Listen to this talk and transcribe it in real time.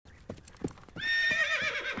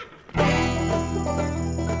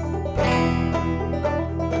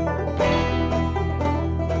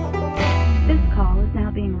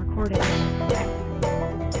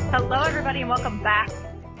everybody, and welcome back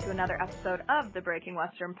to another episode of the Breaking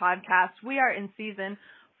Western podcast. We are in season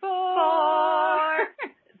 4.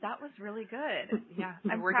 That was really good. Yeah,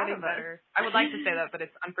 We're getting better. I would like to say that, but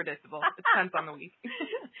it's unpredictable. It depends on the week.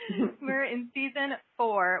 We're in season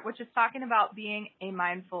 4, which is talking about being a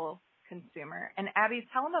mindful consumer. And Abby,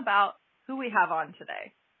 tell them about who we have on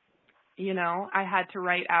today. You know, I had to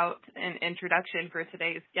write out an introduction for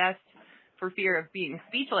today's guest for fear of being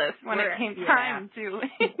speechless when it came time to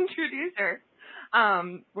introduce her.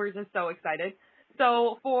 We're just so excited.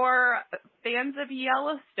 So for fans of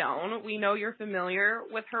Yellowstone, we know you're familiar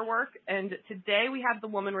with her work, and today we have the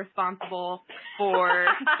woman responsible for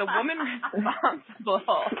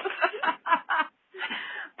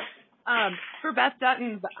for Beth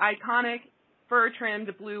Dutton's iconic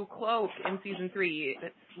fur-trimmed blue cloak in season 3.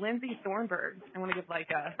 It's Lindsay Thornburg. I want to give like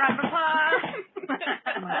a round of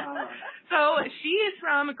applause. So she is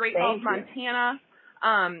from Great Falls, Montana.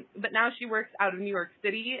 But now she works out of New York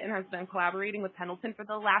City and has been collaborating with Pendleton for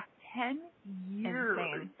the last 10 years.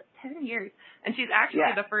 Insane. 10 years. And she's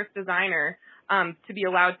actually the first designer to be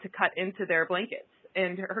allowed to cut into their blankets.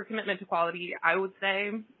 And her commitment to quality, I would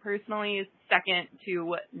say, personally, is second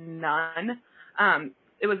to none.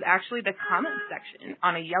 It was actually the comment section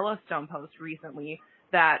on a Yellowstone post recently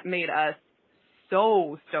that made us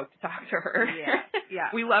so stoked to talk to her.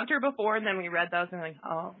 Yeah. We loved her before, and then we read those, and we're like,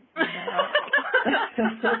 oh, no.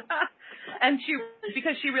 And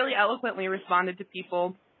because she really eloquently responded to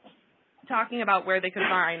people talking about where they could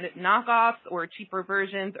find knockoffs or cheaper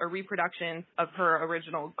versions or reproductions of her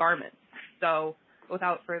original garments. So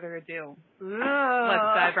without further ado, let's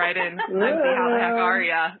dive right in. Lindsay, how the heck are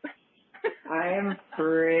ya? I am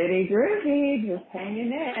pretty groovy, just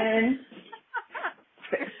hanging in.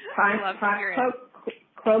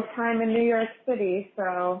 Close time in New York City,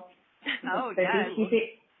 so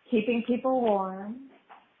keeping people warm.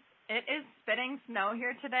 It is spitting snow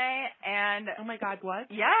here today, and oh my God,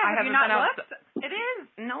 what? Yeah, I have you not looked? It is.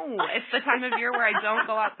 No, it's the time of year where I don't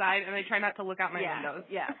go outside, and I try not to look out my windows.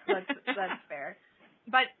 Yeah, that's fair.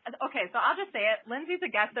 But, okay, so I'll just say it. Lindsay's a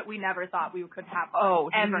guest that we never thought we could have.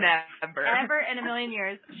 Never. Ever in a million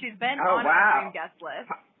years. She's been on our dream guest list,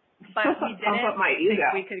 but we didn't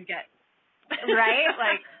think we could get, right?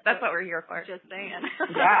 Like, that's what we're here for. Just saying.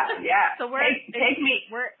 Yeah. So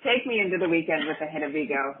take me into the weekend with a hit of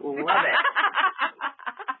ego. Love it.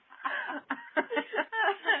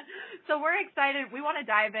 So we're excited. We want to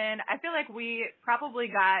dive in. I feel like we probably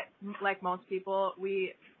got, like most people,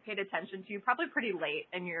 we paid attention to you probably pretty late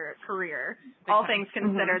in your career, all things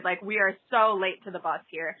considered. Like, we are so late to the bus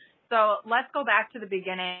here. So let's go back to the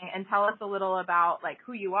beginning and tell us a little about, like,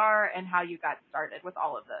 who you are and how you got started with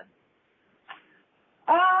all of this.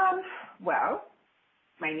 Well,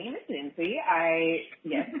 my name is Lindsay. I'm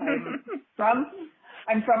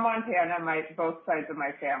from Montana. Both sides of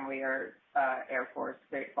my family are Air Force,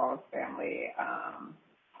 Great Falls family.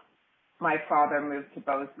 My father moved to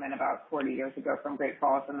Bozeman about 40 years ago from Great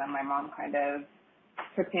Falls, and then my mom kind of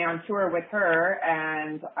took me on tour with her,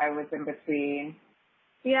 and I was in between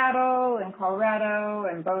Seattle and Colorado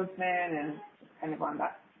and Bozeman and kind of on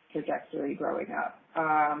that trajectory growing up.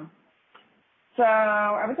 So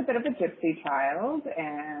I was a bit of a gypsy child,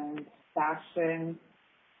 and fashion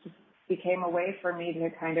just became a way for me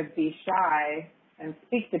to kind of be shy and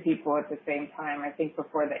speak to people at the same time. I think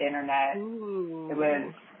before the internet,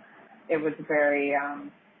 it was very,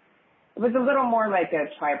 it was a little more like a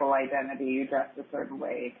tribal identity. You dressed a certain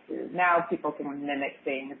way too. Now people can mimic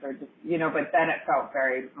things or just, but then it felt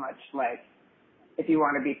very much like if you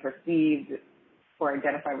want to be perceived or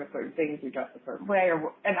identify with certain things, you dress a certain way.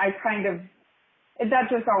 And that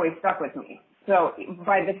just always stuck with me. So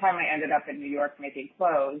by the time I ended up in New York making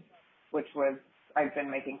clothes, I've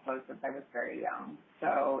been making clothes since I was very young.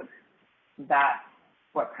 So that's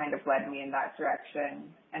what kind of led me in that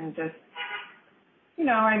direction. And just,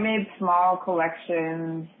 I made small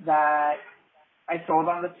collections that I sold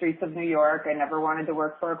on the streets of New York. I never wanted to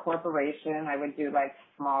work for a corporation. I would do like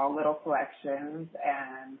small little collections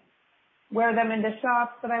and wear them into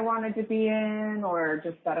shops that I wanted to be in or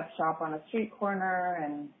just set up shop on a street corner,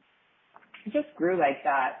 and it just grew like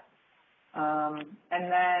that. And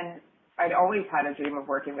then I'd always had a dream of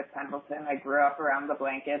working with Pendleton. I grew up around the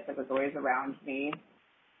blankets. It was always around me.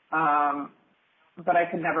 But I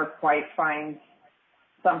could never quite find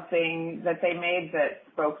something that they made that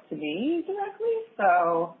spoke to me directly.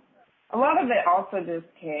 So a lot of it also just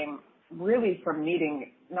came really from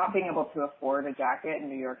not being able to afford a jacket in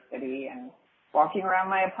New York City and walking around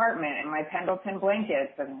my apartment in my Pendleton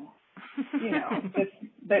blankets and, just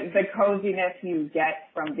the coziness you get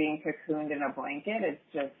from being cocooned in a blanket is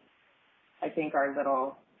just, I think, our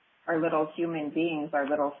little our little human beings, our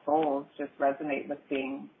little souls just resonate with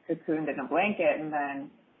being cocooned in a blanket. And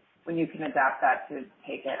then when you can adapt that to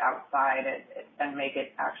take it outside and make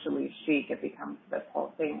it actually chic, it becomes this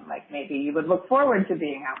whole thing. Like maybe you would look forward to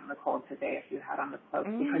being out in the cold today if you had on the cloak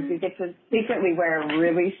because you get to secretly wear a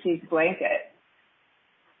really chic blanket.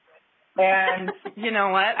 And you know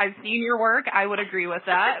what? I've seen your work. I would agree with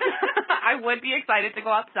that. I would be excited to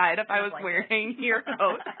go outside if I was wearing your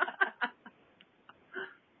coat.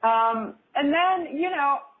 And then, you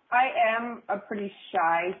know, I am a pretty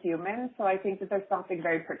shy human, so I think that there's something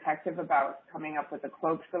very protective about coming up with a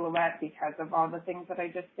cloak silhouette because of all the things that I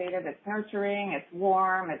just stated. It's nurturing, it's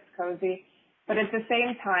warm, it's cozy, but at the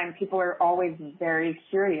same time, people are always very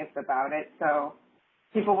curious about it, so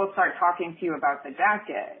people will start talking to you about the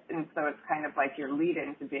jacket, and so it's kind of like your lead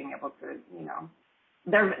into being able to, you know,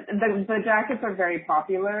 the jackets are very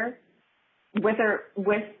popular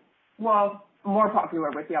more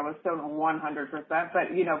popular with Yellowstone 100%,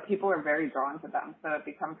 but, you know, people are very drawn to them, so it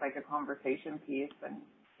becomes like a conversation piece, and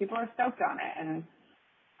people are stoked on it. And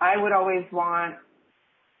I would always want,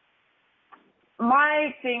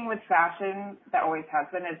 my thing with fashion that always has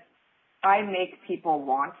been is I make people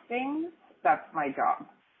want things. That's my job.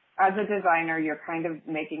 As a designer, you're kind of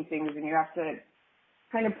making things, and you have to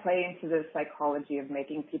kind of play into the psychology of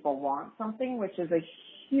making people want something, which is a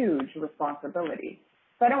huge responsibility.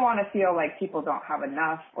 So I don't want to feel like people don't have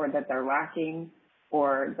enough or that they're lacking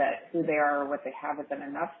or that who they are or what they have isn't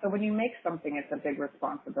enough. So when you make something, it's a big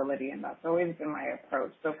responsibility, and that's always been my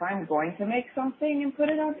approach. So if I'm going to make something and put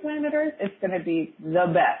it on planet Earth, it's going to be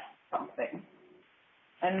the best something.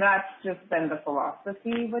 And that's just been the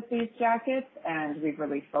philosophy with these jackets, and we've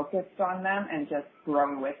really focused on them and just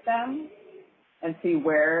grown with them and see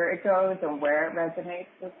where it goes and where it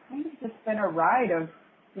resonates. It's kind of just been a ride of,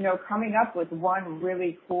 you know, coming up with one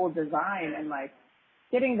really cool design and like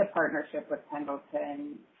getting the partnership with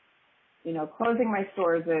Pendleton, you know, closing my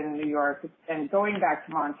stores in New York and going back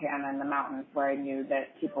to Montana and the mountains where I knew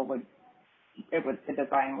that the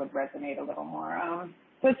design would resonate a little more.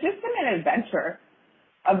 So it's just been an adventure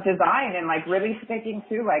of design and like really sticking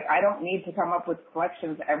to, like, I don't need to come up with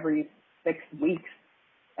collections every 6 weeks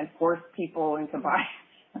and force people into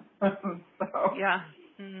buying. So, yeah.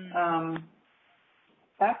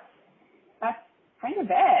 That's kind of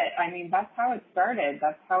it. I mean, that's how it started.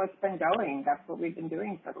 That's how it's been going. That's what we've been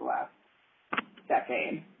doing for the last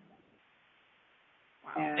decade.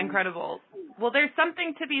 Wow. Incredible. Well, there's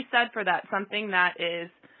something to be said for that, something that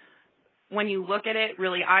is, when you look at it,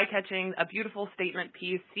 really eye-catching, a beautiful statement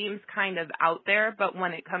piece, seems kind of out there, but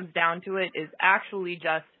when it comes down to it, is actually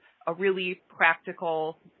just a really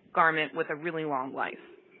practical garment with a really long life.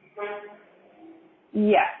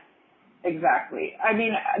 Yes. Exactly. I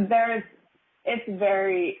mean,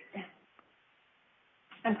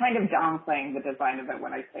 I'm kind of downplaying the design of it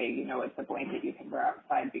when I say, you know, it's a blanket you can wear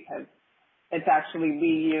outside, because it's actually,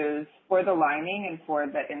 we use, for the lining and for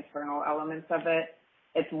the internal elements of it,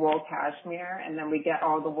 it's wool cashmere, and then we get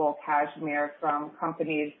all the wool cashmere from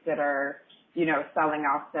companies that are, you know, selling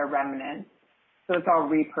off their remnants. So it's all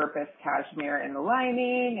repurposed cashmere in the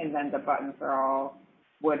lining, and then the buttons are all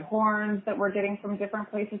wood horns that we're getting from different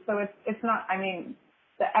places. So it's not, I mean,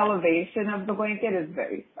 the elevation of the blanket is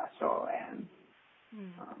very special, and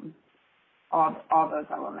all those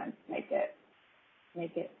elements make it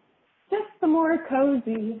just the more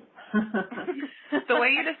cozy. The way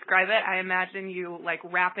you describe it, I imagine you like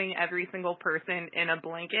wrapping every single person in a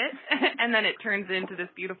blanket, and then it turns into this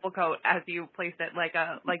beautiful coat as you place it, like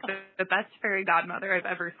the best fairy godmother I've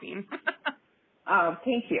ever seen. Oh,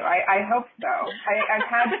 thank you. I hope so.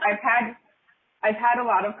 I've had a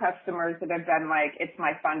lot of customers that have been like, it's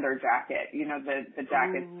my thunder jacket. You know, the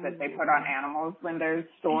jackets that they put on animals when there's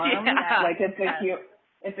storms. Yeah. Like it's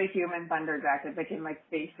a human thunder jacket. They can like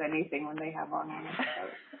face anything when they have on them. So.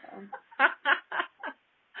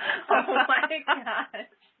 Oh my gosh,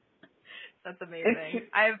 that's amazing.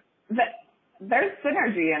 There's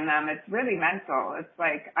synergy in them. It's really mental. It's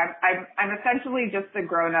like I'm essentially just a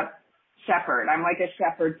grown up shepherd. I'm like a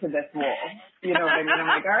shepherd to this wool. You know what I mean? I'm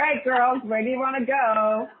like, all right, girls, where do you want to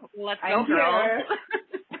go? Let's go, girls.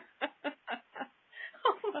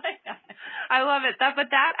 Oh my god, I love it. But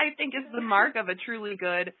that I think is the mark of a truly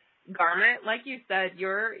good garment. Like you said,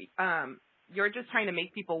 you're just trying to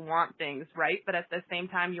make people want things, right? But at the same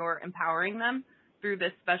time, you're empowering them through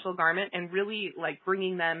this special garment and really like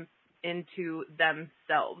bringing them into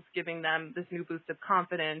themselves, giving them this new boost of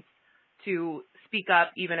confidence to speak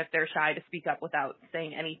up, even if they're shy to speak up without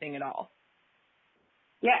saying anything at all.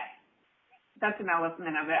 Yeah, that's an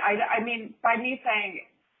element of it. I mean, by me saying,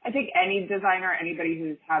 I think any designer, anybody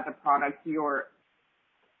who has a product, you're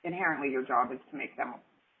inherently your job is to make them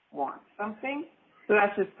want something. So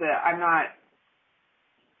that's just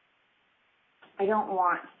I don't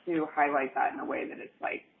want to highlight that in a way that it's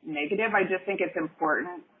like negative. I just think it's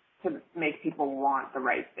important to make people want the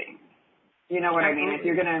right thing. You know what I mean? If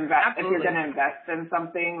you're gonna invest in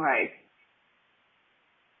something, like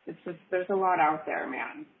it's just there's a lot out there,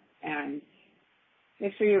 man. And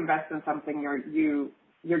make sure you invest in something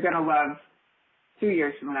you're gonna love 2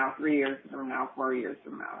 years from now, 3 years from now, 4 years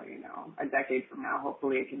from now, you know, a decade from now.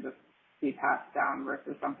 Hopefully it can just be passed down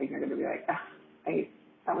versus something you're gonna be like,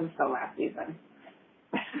 that was so last season.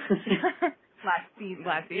 Last season.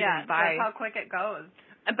 Yeah, that's how quick it goes.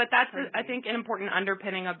 But that's, I think, an important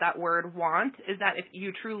underpinning of that word want is that if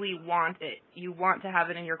you truly want it, you want to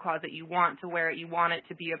have it in your closet, you want to wear it, you want it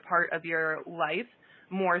to be a part of your life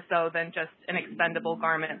more so than just an expendable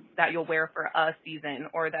garment that you'll wear for a season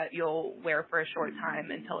or that you'll wear for a short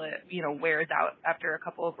time until it, you know, wears out after a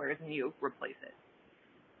couple of wears and you replace it.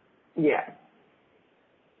 Yeah.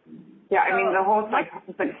 Yeah, I mean, the whole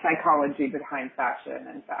psychology behind fashion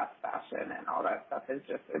and fast fashion and all that stuff is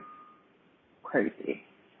just, it's crazy.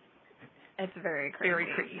 It's very crazy. Very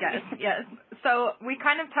crazy. Yes. So we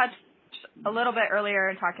kind of touched a little bit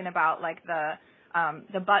earlier talking about like the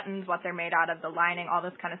buttons, what they're made out of, the lining, all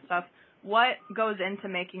this kind of stuff. What goes into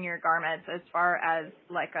making your garments as far as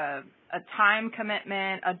like a time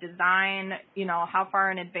commitment, a design, you know, how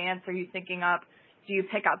far in advance are you thinking up? Do you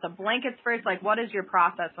pick out the blankets first? Like, what is your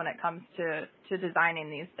process when it comes to designing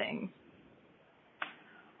these things?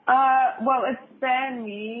 Well, it's been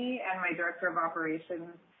me and my director of operations,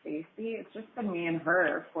 Stacey. It's just been me and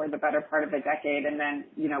her for the better part of a decade. And then,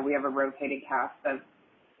 you know, we have a rotating cast of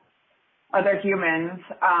other humans.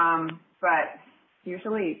 But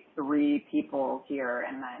usually 3 people here.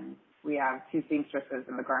 And then we have 2 seamstresses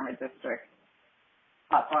in the garment district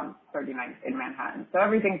up on 39th in Manhattan. So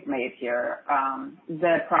everything's made here.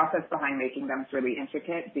 The process behind making them is really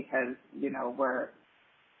intricate because, you know, we're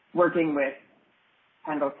working with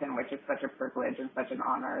Pendleton, which is such a privilege and such an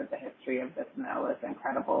honor. The history of this mill is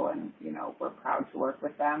incredible, and, you know, we're proud to work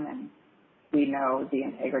with them, and we know the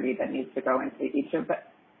integrity that needs to go into each of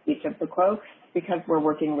the cloaks because we're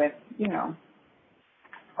working with, you know,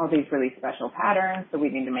 all these really special patterns, so we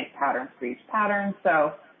need to make patterns for each pattern.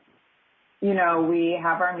 So, you know, we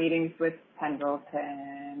have our meetings with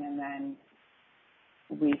Pendleton, and then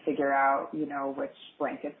we figure out, you know, which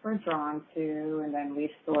blankets we're drawn to, and then we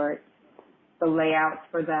sort the layouts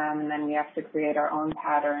for them, and then we have to create our own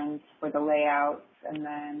patterns for the layouts, and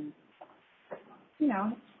then, you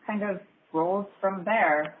know, kind of rolls from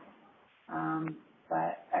there.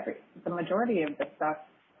 But the majority of the stuff,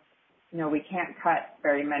 you know, we can't cut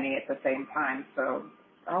very many at the same time, so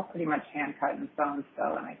they're all pretty much hand cut and sewn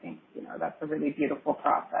still, and I think, you know, that's a really beautiful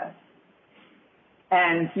process.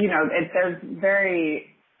 And, you know,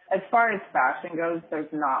 as far as fashion goes,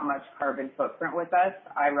 there's not much carbon footprint with us.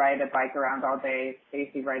 I ride a bike around all day.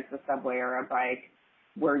 Stacey rides the subway or a bike.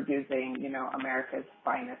 We're using, you know, America's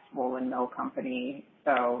finest woolen mill company.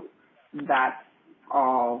 So that's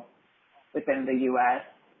all within the U.S.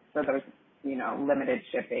 So there's, you know, limited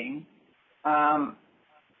shipping.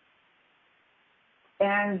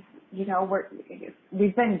 And, you know,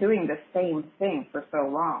 we've been doing the same thing for so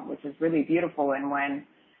long, which is really beautiful. And when,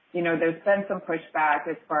 you know, there's been some pushback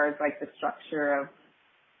as far as like the structure of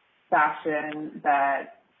fashion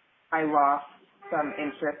that I lost some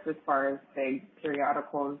interest as far as big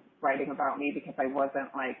periodicals writing about me because I wasn't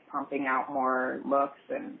like pumping out more looks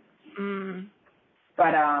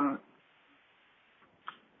but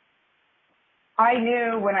I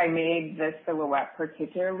knew when I made this silhouette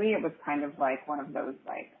particularly, it was kind of like one of those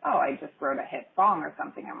like, oh, I just wrote a hit song or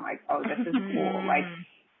something. I'm like, oh, this is cool. Like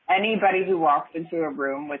anybody who walks into a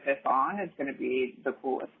room with this on is going to be the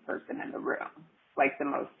coolest person in the room, like the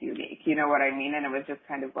most unique. You know what I mean? And it was just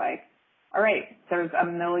kind of like, all right, there's a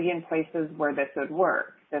million places where this would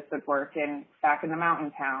work. This would work back in the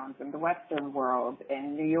mountain towns, in the Western world,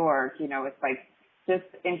 in New York. You know, it's like just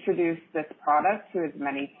introduce this product to as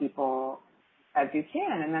many people as you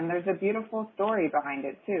can. And then there's a beautiful story behind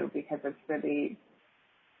it too, because it's really,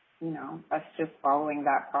 you know, us just following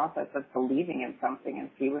that process of believing in something and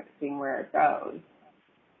seeing where it goes.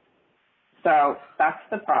 So that's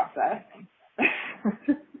the process.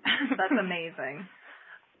 That's amazing.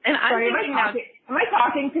 And I'm Sorry, am I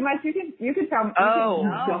talking too much? You can tell me.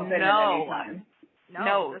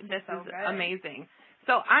 No, this is amazing.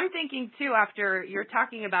 So I'm thinking too, after you're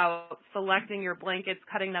talking about selecting your blankets,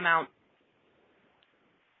 cutting them out,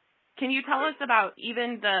 can you tell us about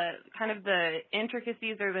even the kind of the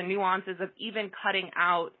intricacies or the nuances of even cutting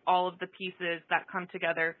out all of the pieces that come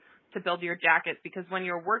together to build your jackets, because when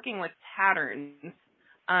you're working with patterns,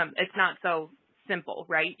 it's not so simple,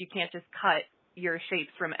 right? You can't just cut your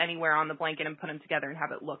shapes from anywhere on the blanket and put them together and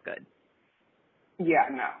have it look good. Yeah,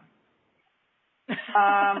 no.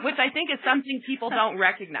 Which I think is something people don't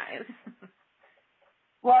recognize.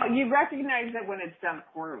 Well, you recognize it when it's done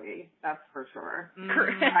poorly. That's for sure.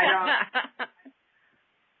 Correct.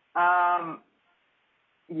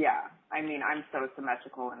 Yeah. I mean, I'm so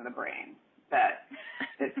symmetrical in the brain that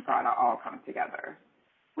it's gotta all come together.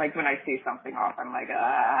 Like when I see something off, I'm like,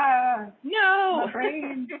 no, my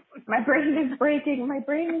brain is breaking. My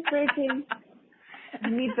brain is breaking. I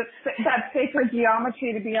need that sacred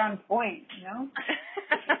geometry to be on point, you know?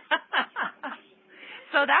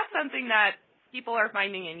 So that's something that people are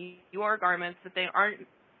finding in your garments that they aren't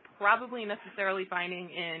probably necessarily finding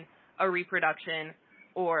in a reproduction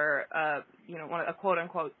or a quote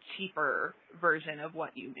unquote cheaper version of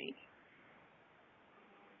what you make.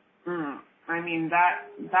 I mean,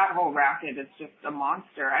 that whole racket is just a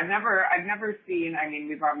monster. I've never seen, I mean,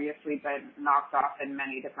 we've obviously been knocked off in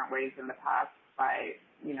many different ways in the past by,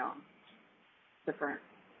 you know, different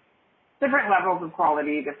levels of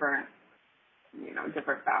quality, different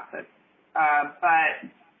facets. But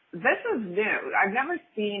this is new. I've never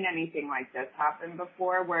seen anything like this happen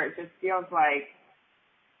before, where it just feels like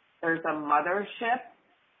there's a mothership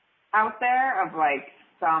out there of like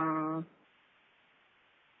some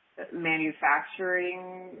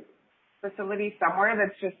manufacturing facility somewhere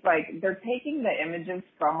that's just like, they're taking the images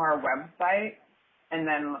from our website and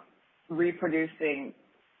then reproducing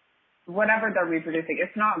whatever they're reproducing.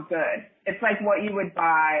 It's not good. It's like what you would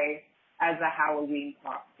buy as a Halloween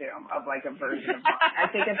costume of like a version of mine. I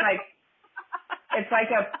think it's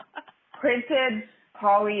like a printed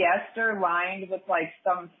polyester lined with like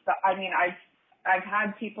some stuff. I mean, I've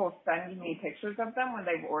had people send me pictures of them when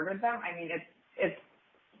they've ordered them. I mean, it's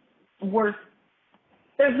worse.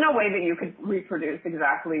 There's no way that you could reproduce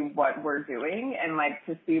exactly what we're doing, and like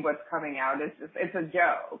to see what's coming out is just, it's a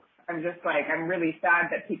joke. I'm just like, I'm really sad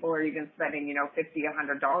that people are even spending, you know, $50,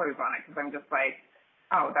 $100 on it, because I'm just like,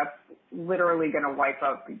 oh, that's literally going to wipe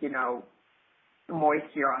up, you know,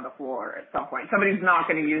 moisture on the floor at some point. Somebody's not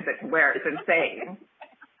going to use it to wear it. It's insane.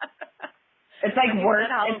 It's like worse.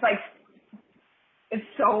 It's like, it's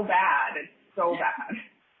so bad. It's so bad.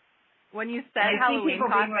 When you said Halloween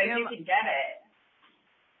costume, like, you can get it.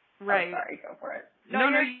 Right. Oh, sorry, go for it. No,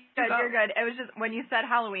 you're good. It was just when you said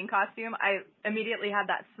Halloween costume, I immediately had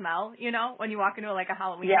that smell, you know, when you walk into like a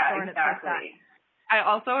Halloween store and it's like that. I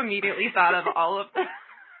also immediately thought of all of the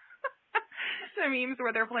memes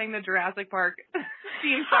where they're playing the Jurassic Park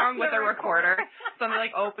theme song with a recorder. Somebody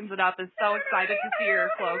like opens it up, is so excited to see your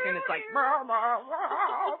cloak, and it's like,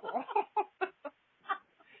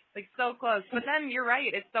 like so close. But then you're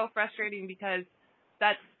right, it's so frustrating because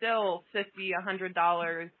that's still $50,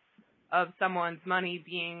 $100 of someone's money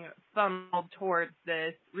being funneled towards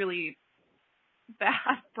this really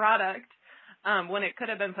bad product, when it could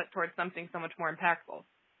have been put towards something so much more impactful.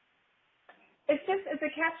 It's a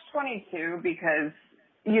catch-22 because,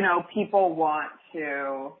 you know, people want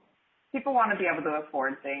to be able to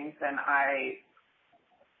afford things, and I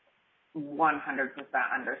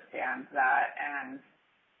 100% understand that. And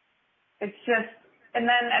it's just, and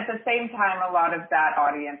then at the same time, a lot of that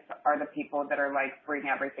audience are the people that are like, bring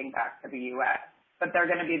everything back to the U.S. But they're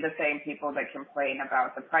going to be the same people that complain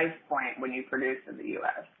about the price point when you produce in the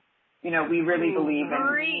U.S. You know, we really believe in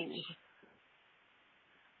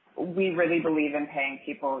paying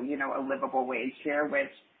people, you know, a livable wage here,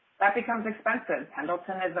 which that becomes expensive.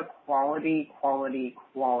 Pendleton is a quality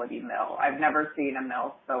mill. I've never seen a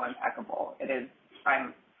mill so impeccable. It is,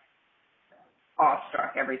 I'm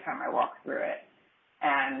awestruck every time I walk through it.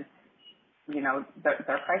 And, you know,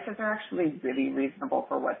 their prices are actually really reasonable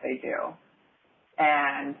for what they do.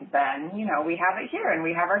 And then, you know, we have it here, and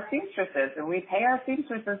we have our seamstresses, and we pay our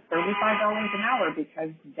seamstresses $35 an hour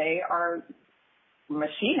because they are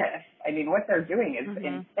machinists. I mean, what they're doing is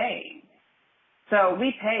insane. So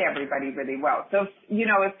we pay everybody really well. So, you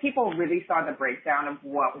know, if people really saw the breakdown of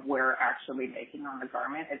what we're actually making on the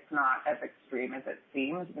garment, it's not as extreme as it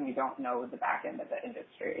seems when you don't know the back end of the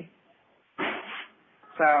industry.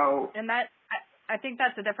 So, and that, I think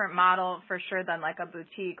that's a different model for sure than like a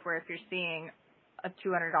boutique, where if you're seeing a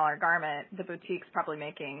 $200 garment, the boutique's probably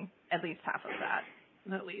making at least half of that.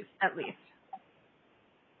 At least.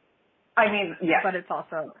 I mean, yes. But it's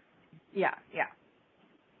also, yeah.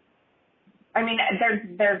 I mean,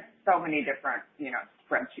 there's so many different, you know,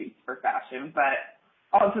 spreadsheets for fashion, but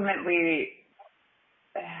ultimately,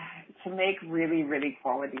 to make really, really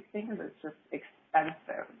quality things, it's just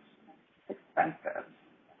expensive.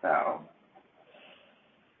 So,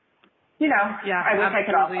 Yeah, I wish I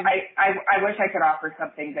could offer. absolutely. I wish I could offer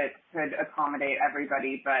something that could accommodate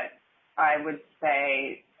everybody, but I would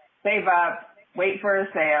say save up, wait for a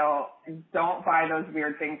sale, don't buy those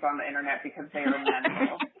weird things on the internet because they are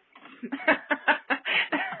mental.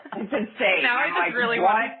 It's insane. Now I'm I like, just really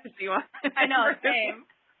what? want to see one. I know, same.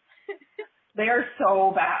 They are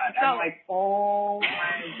so bad. So, I'm like, oh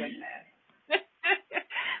my goodness.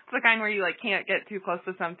 it's the kind where you like can't get too close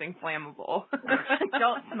to something flammable.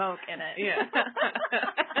 Don't smoke in it. Yeah.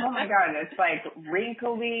 Oh my god, it's like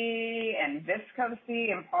wrinkly and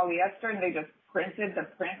viscosy and polyester, and they just printed the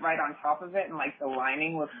print right on top of it, and like the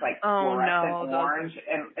lining looks like fluorescent orange,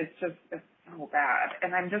 and it's so bad.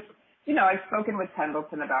 And I'm just, I've spoken with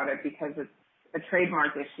Pendleton about it because it's a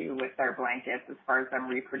trademark issue with their blankets as far as them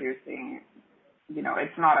reproducing.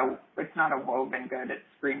 It's not a woven good. It's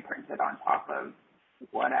screen printed on top of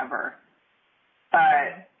whatever.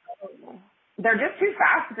 But they're just too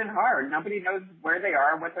fast and hard. Nobody knows where they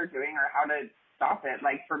are, what they're doing, or how to stop it.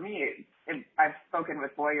 Like for me, I've spoken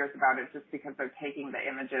with lawyers about it just because they're taking the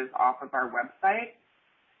images off of our website.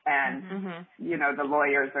 And, the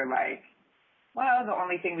lawyers are like, well, the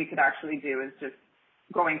only thing we could actually do is just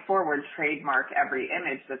going forward trademark every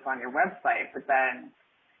image that's on your website. But then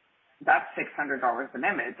that's $600 an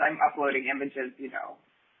image. I'm uploading images,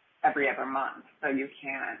 every other month. So you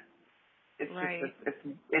can't. It's right.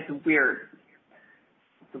 it's weird.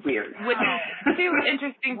 It's weird. Which is too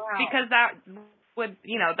interesting because that would,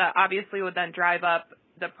 that obviously would then drive up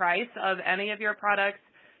the price of any of your products,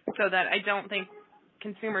 so that I don't think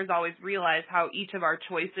consumers always realize how each of our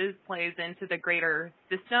choices plays into the greater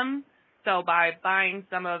system. So by buying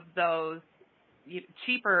some of those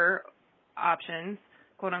cheaper options,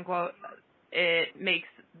 quote unquote, it makes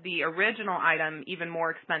the original item even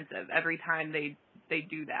more expensive every time they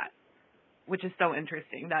do that, which is so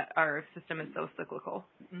interesting that our system is so cyclical.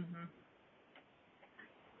 Mm-hmm.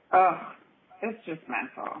 Oh, it's just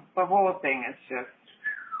mental. The whole thing is just,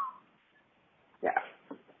 yeah.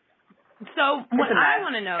 So what I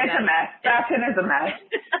want to know, it's a mess. Fashion is a mess.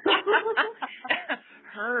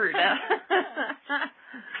 Heard.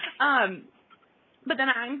 But then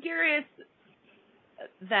I'm curious,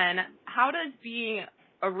 then, how does being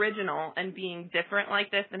original and being different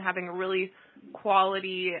like this and having really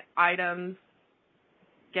quality items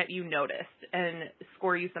get you noticed and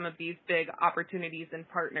score you some of these big opportunities and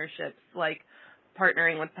partnerships, like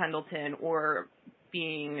partnering with Pendleton or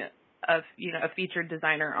being a featured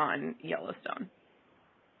designer on Yellowstone?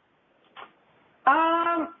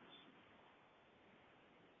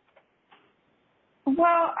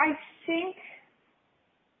 Well, I think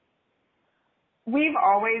we've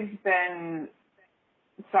always been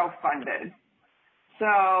self-funded.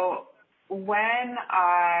 So when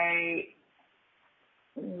I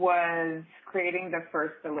was creating the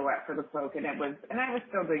first silhouette for the cloak, and I was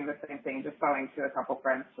still doing the same thing, just selling to a couple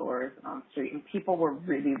friends' stores and on the street, and people were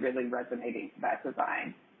really, really resonating to that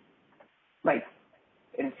design, like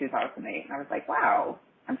in 2008. And I was like, wow,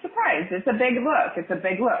 I'm surprised. It's a big look.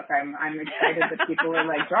 I'm excited that people are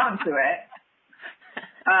like drawn to it.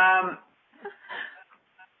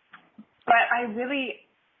 But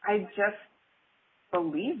I just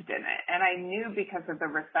believed in it, and I knew because of the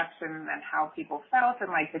reception and how people felt and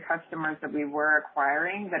like the customers that we were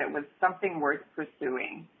acquiring that it was something worth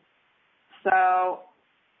pursuing. So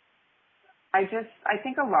I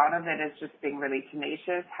think a lot of it is just being really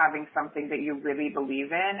tenacious, having something that you really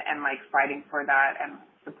believe in and like fighting for that and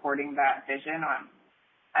supporting that vision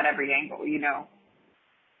at every angle.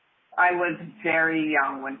 I was very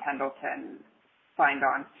young when Pendleton signed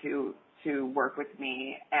on to work with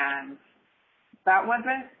me, and that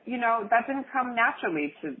wasn't, that didn't come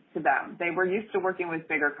naturally to them. They were used to working with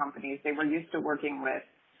bigger companies. They were used to working with,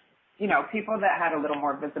 people that had a little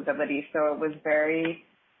more visibility. So it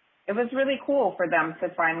was really cool for them to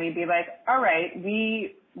finally be like, all right,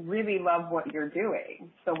 we really love what you're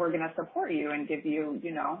doing, so we're going to support you and give you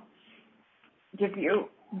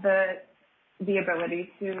the ability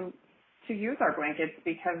to use our blankets,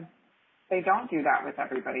 because they don't do that with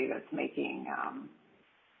everybody that's making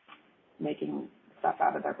stuff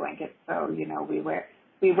out of their blankets. So, we wear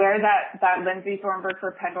that Lindsay Thornburg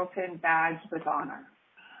for Pendleton badge with honor.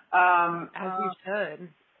 As you should.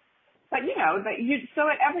 But so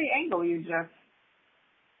at every angle you just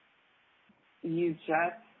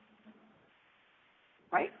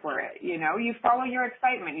fight for it. You follow your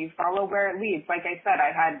excitement. You follow where it leads. Like I said,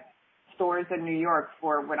 I had stores in New York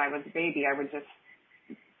for when I was a baby. I would just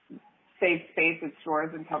save space at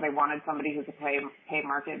stores until they wanted somebody who could pay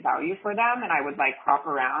market value for them, and I would like hop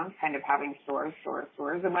around kind of having stores.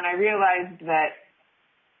 And when I realized that,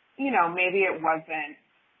 maybe it wasn't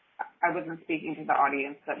I wasn't speaking to the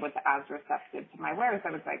audience that was as receptive to my wares.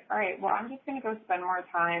 I was like, all right, well, I'm just going to go spend more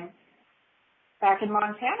time back in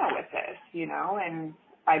Montana with this, you know, and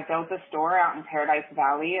I built a store out in Paradise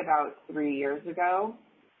Valley about 3 years ago.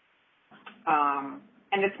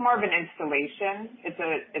 And it's more of an installation. It's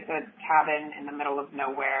a cabin in the middle of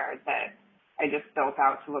nowhere that I just built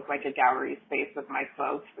out to look like a gallery space with my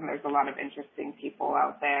clothes. And there's a lot of interesting people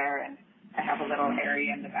out there. And I have a little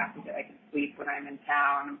area in the back of it I can sleep when I'm in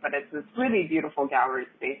town. But it's this really beautiful gallery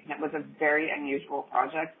space. And it was a very unusual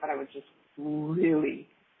project, but I was just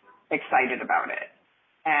really excited about it.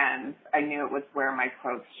 And I knew it was where my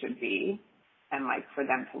clothes should be and like for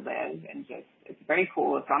them to live, and just, it's very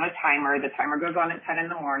cool. It's on a timer. The timer goes on at 10 in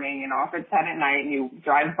the morning and off at 10 at night, and you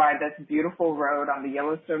drive by this beautiful road on the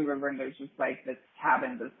Yellowstone River, and there's just like this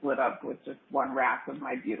cabin that's lit up with just one rack of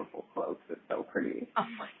my beautiful clothes. It's so pretty. Oh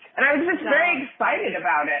my God. And I was just very excited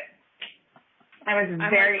about it. I'm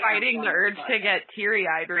fighting the urge to get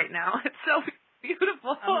teary-eyed right now. It's so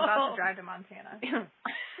beautiful. I'm about to drive to Montana.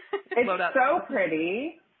 It's so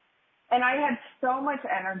pretty. And I had so much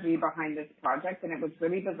energy behind this project, and it was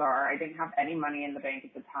really bizarre. I didn't have any money in the bank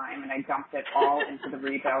at the time, and I dumped it all into the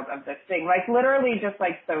rebuild of this thing, like literally just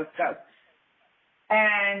like so.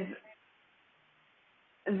 And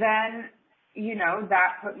then, you know,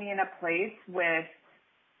 that put me in a place with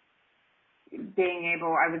being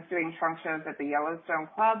able, I was doing trunk shows at the Yellowstone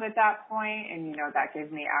Club at that point, and, you know, that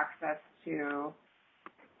gave me access to,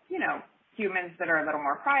 you know, humans that are a little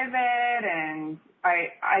more private, and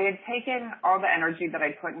I had taken all the energy that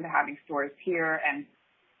I put into having stores here and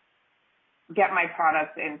get my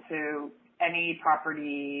products into any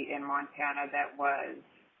property in Montana that was,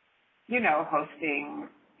 you know, hosting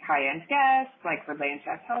high-end guests, like for Lane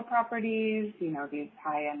Chest Hill properties, you know, these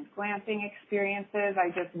high-end glamping experiences.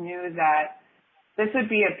 I just knew that this would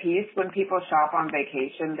be a piece when people shop on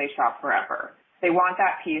vacation, they shop forever. They want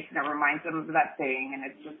that piece, and it reminds them of that thing, and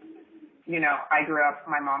it's just, you know, I grew up,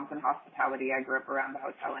 my mom's in hospitality. I grew up around the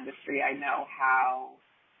hotel industry. I know how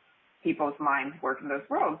people's minds work in those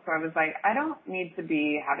worlds. So I was like, I don't need to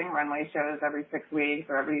be having runway shows every 6 weeks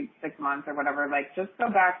or every 6 months or whatever. Like, just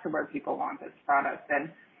go back to where people want this product.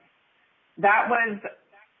 And that was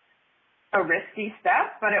a risky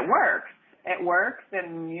step, but it works. It works.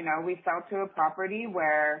 And, you know, we sell to a property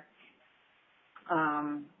where,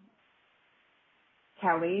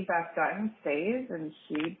 Kelly Beth Dutton stays, and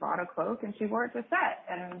she bought a cloak and she wore it to set,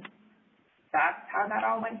 and that's how that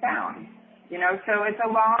all went down. You know, so it's a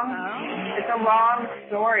long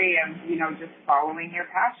story of, you know, just following your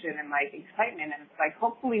passion and like excitement, and it's like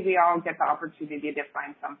hopefully we all get the opportunity to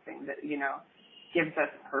find something that, you know, gives us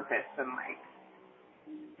purpose and like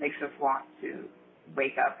makes us want to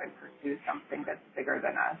wake up and pursue something that's bigger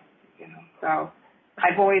than us. You know, so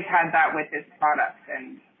I've always had that with this product,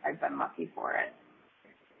 and I've been lucky for it.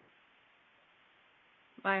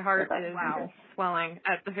 My heart is swelling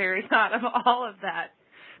at the very thought of all of that.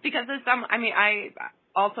 Because I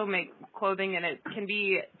also make clothing, and it can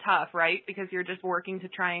be tough, right? Because you're just working to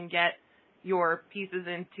try and get your pieces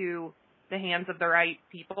into the hands of the right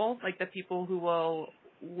people, like the people who will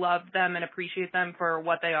love them and appreciate them for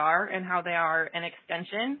what they are and how they are an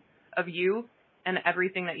extension of you and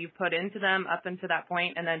everything that you've put into them up until that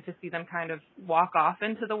point, and then to see them kind of walk off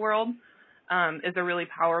into the world is a really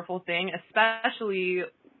powerful thing, especially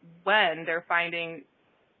when they're finding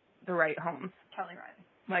the right homes. Kelly Riley.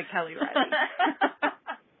 Like Kelly Riley.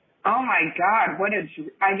 Oh my God,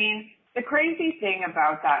 I mean, the crazy thing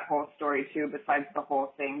about that whole story too, besides the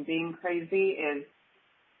whole thing being crazy, is,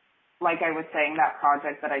 like I was saying, that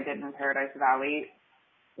project that I did in Paradise Valley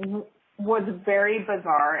was very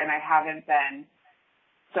bizarre, and I haven't been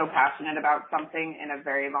so passionate about something in a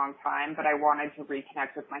very long time, but I wanted to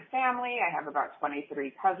reconnect with my family. I have about 23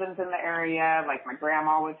 cousins in the area. Like, my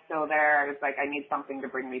grandma was still there. I was like, I need something to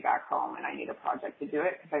bring me back home, and I need a project to do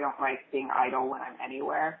it because I don't like being idle when I'm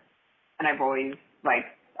anywhere. And I've always, like,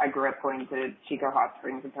 I grew up going to Chico Hot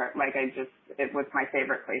Springs. It was my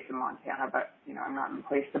favorite place in Montana, but, you know, I'm not in a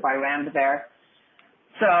place to buy land there.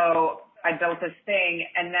 So I built this thing,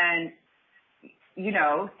 and then, you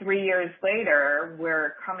know, 3 years later,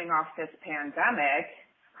 we're coming off this pandemic,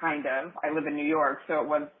 kind of. I live in New York, so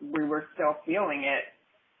we were still feeling it.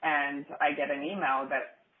 And I get an email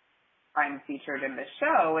that I'm featured in the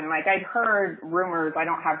show. And like, I'd heard rumors, I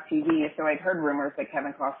don't have TV, so I'd heard rumors that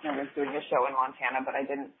Kevin Costner was doing a show in Montana, but I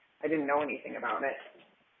didn't know anything about it.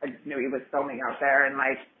 I just knew he was filming out there, and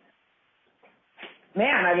like,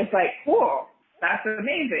 man, I was like, cool, that's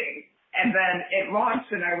amazing. And then it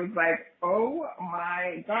launched, and I was like, oh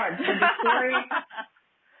my God.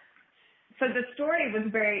 So the story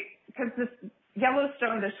was very, because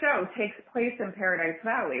Yellowstone, the show, takes place in Paradise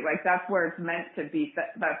Valley. Like, that's where it's meant to be.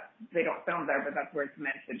 That's, they don't film there, but that's where it's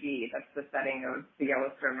meant to be. That's the setting of the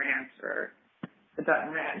Yellowstone Ranch or the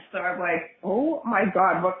Dutton Ranch. So I'm like, oh my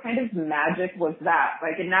God, what kind of magic was that?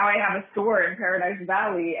 Like, and now I have a store in Paradise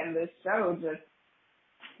Valley, and this show just,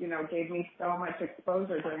 you know, gave me so much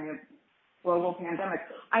exposure during a global pandemic.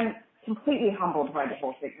 I'm completely humbled by the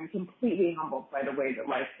whole thing. I'm completely humbled by the way that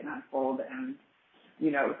life can unfold, and you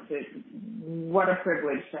know, what a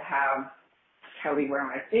privilege to have Kelly wear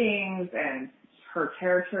my things, and her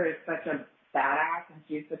character is such a badass, and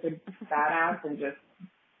she's such a badass and just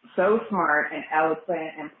so smart and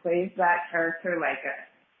eloquent and plays that character like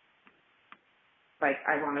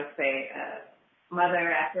I want to say a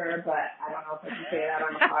mother effer, but I don't know if I can say that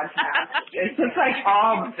on the podcast. It's just like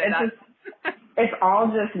it's all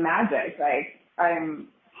just magic. Like, I'm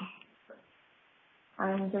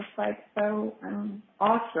just like I'm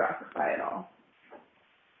awestruck by it all.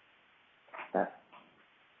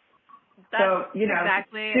 So, you know,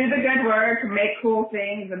 exactly. do the good work, make cool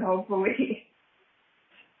things, and hopefully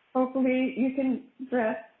you can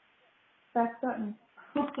dress Beth Sutton.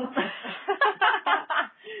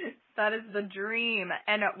 That is the dream.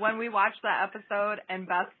 And when we watched that episode and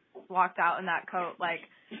Beth walked out in that coat, like,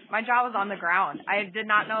 my jaw was on the ground. I did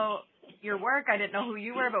not know your work. I didn't know who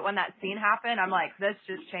you were, but when that scene happened, I'm like, this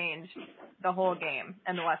just changed the whole game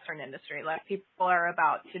in the Western industry. Like, people are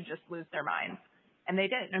about to just lose their minds. And they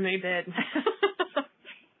did. And they did.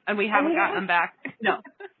 And we haven't gotten them back. No.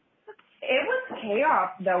 It was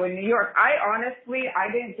chaos, though, in New York. I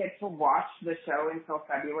didn't get to watch the show until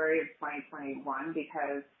February of 2021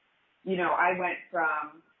 because, you know, I went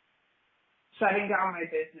from shutting down my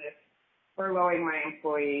business, furloughing my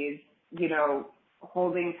employees, you know,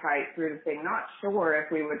 holding tight through the thing, not sure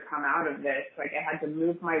if we would come out of this. Like, I had to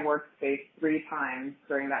move my workspace 3 times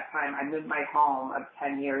during that time. I moved my home of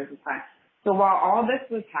 10 years of time. So while all this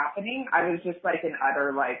was happening, I was just like in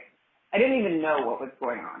utter, like, I didn't even know what was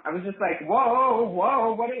going on. I was just like, whoa,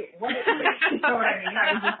 what is this? You know what I mean?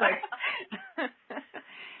 I was just like,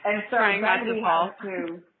 and so then we had to,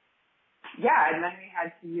 and then we had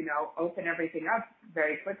to, you know, open everything up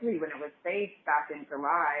very quickly when it was safe back in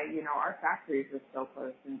July. You know, our factories were still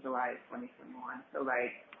closed in July of 2021. So,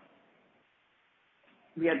 like,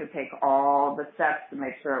 we had to take all the steps to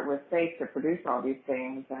make sure it was safe to produce all these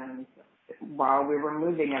things. And while we were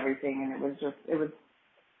moving everything, and it was,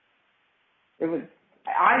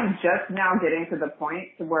 I'm just now getting to the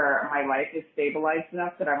point to where my life is stabilized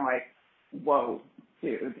enough that I'm like, whoa,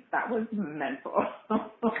 dude, that was mental.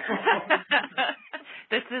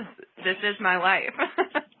 This is my life.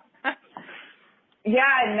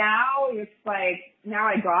 Yeah, and now it's like, now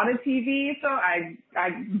I got a TV, so I'm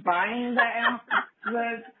buying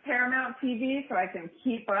the Paramount TV so I can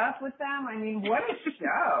keep up with them. I mean, what a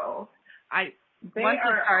show. Once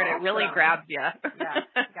it started, it really grabs you.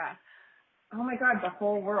 Yeah. Oh my God, the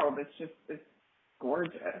whole world, it's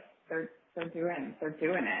gorgeous. They're doing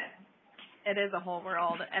it. It is a whole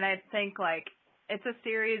world, and I think, like, it's a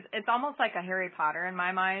series, it's almost like a Harry Potter in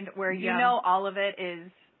my mind, where you know all of it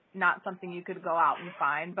is not something you could go out and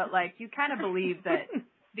find, but, like, you kind of believe that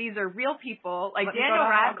these are real people. Like, Daniel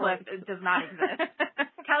Radcliffe does not exist.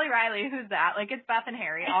 Kelly Riley, who's that? Like, it's Beth and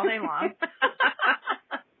Harry all day long.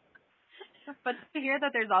 But to hear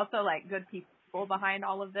that there's also, like, good people behind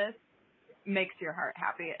all of this makes your heart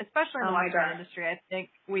happy, especially in the Western industry. I think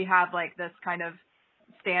we have, like, this kind of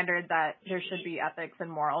standard that there should be ethics and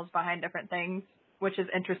morals behind different things, which is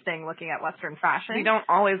interesting looking at Western fashion. We don't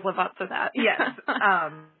always live up to that. Yes.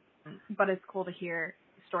 But it's cool to hear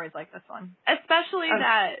stories like this one. Especially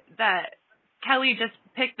that Kelly just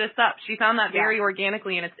picked this up. She found that very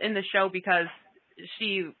organically, and it's in the show because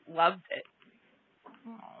she loved it.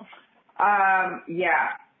 Yeah.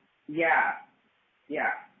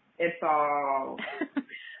 It's all...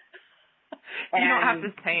 You don't have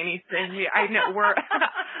to say anything. I know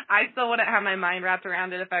I still wouldn't have my mind wrapped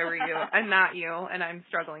around it if I were you. I'm not you, and I'm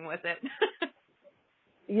struggling with it.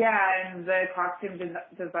 Yeah, and the costume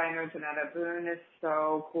designer, Janetta Boone, is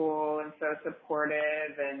so cool and so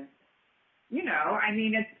supportive, and, you know, I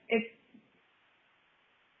mean, it's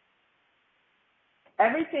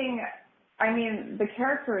everything. I mean, the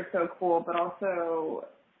character is so cool, but also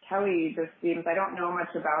Kelly just seems, I don't know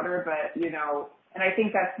much about her, but, you know, and I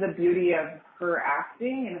think that's the beauty of her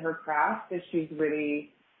acting and her craft is she's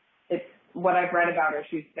really, it's what I've read about her.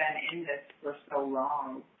 She's been in this for so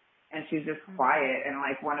long, and she's just quiet and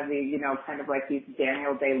like one of the, you know, kind of like these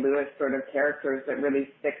Daniel Day-Lewis sort of characters that really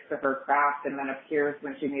sticks to her craft and then appears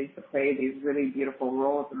when she needs to play these really beautiful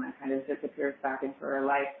roles and then kind of disappears back into her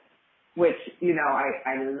life. which, you know,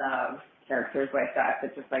 I love characters like that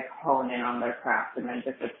just like hone in on their craft and then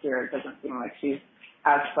disappear. It doesn't seem like she's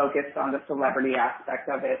as focused on the celebrity aspect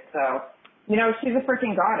of it. So, you know, she's a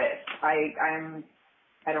freaking goddess. I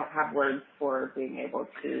don't have words for being able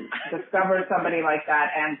to discover somebody like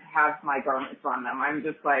that and have my garments on them. I'm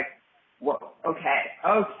just like, whoa, okay,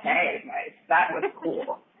 guys, that was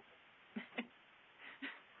cool.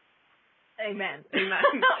 Amen.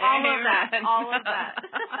 All of that.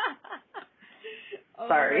 Oh,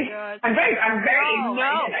 sorry. I'm very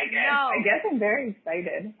excited, I guess. No. I guess I'm very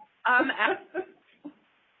excited.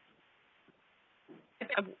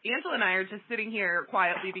 Angela and I are just sitting here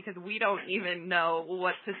quietly because we don't even know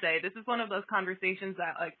what to say. This is one of those conversations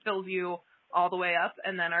that like fills you all the way up,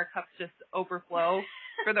 and then our cups just overflow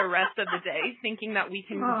for the rest of the day, thinking that we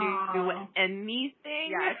can do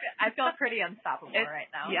anything. Yeah, I feel pretty unstoppable right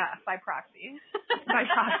now. Yeah, by proxy. By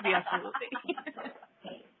proxy, absolutely.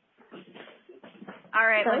 All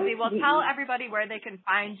right, Lindsay. Well, tell everybody where they can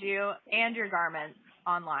find you and your garments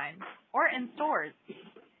online or in stores.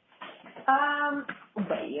 Well,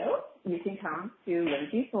 you can come to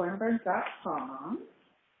lindsaythornburg.com.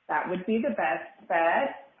 That would be the best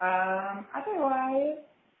bet. Otherwise,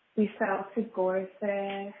 we sell to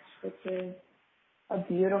Gorefish, which is a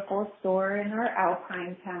beautiful store in our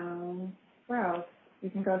alpine town. Where else? You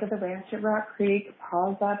can go to the ranch at Rock Creek,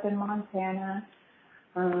 Paul's up in Montana.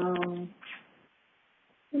 You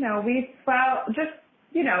know, if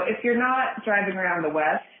you're not driving around the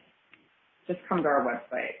West, just come to our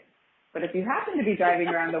website. But if you happen to be driving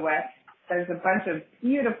around the West, there's a bunch of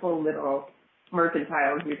beautiful little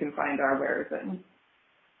mercantiles you can find our wares in.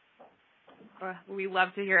 We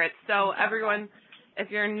love to hear it. So everyone,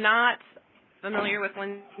 if you're not familiar with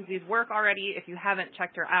Lindsay's work already, if you haven't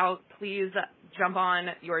checked her out, please jump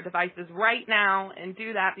on your devices right now and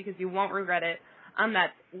do that because you won't regret it.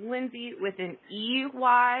 That's Lindsay with an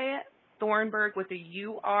EY, Thornburg with a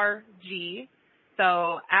URG.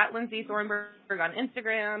 So at Lindsay Thornburg on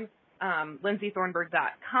Instagram,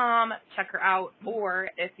 lindsaythornburg.com. Check her out. Or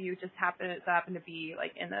if you just happen to be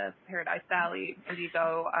like in the Paradise Valley, maybe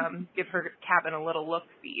go give her cabin a little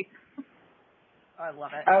look-see. Oh, I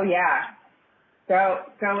love it. Oh yeah, go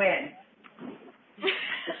in.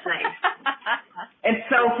 It's nice. It's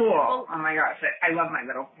so cool. Oh my gosh, I love my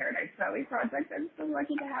little Paradise Valley project. I'm so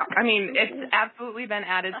lucky to have it. I mean, it's absolutely been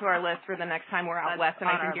added to our list for the next time we're out west, and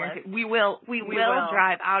I can guarantee we will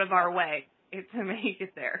drive out of our way to make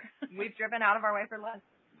it there. We've driven out of our way for less.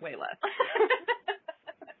 Way less.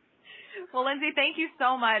 Well, Lindsay, thank you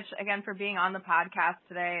so much again for being on the podcast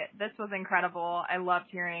today. This was incredible. I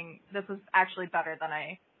loved hearing. This was actually better than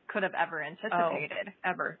I could have ever anticipated.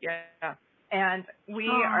 Ever. Yeah. And we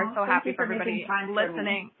are so happy for everybody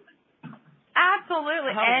listening.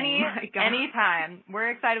 Absolutely. Oh, Anytime. We're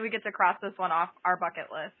excited we get to cross this one off our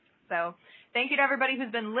bucket list. So thank you to everybody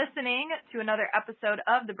who's been listening to another episode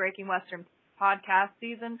of the Breaking Western podcast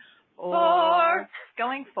season 4.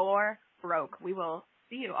 Going for broke. We will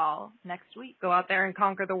see you all next week. Go out there and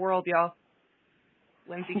conquer the world, y'all.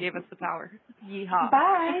 Lindsay gave us the power. Yeehaw. Bye.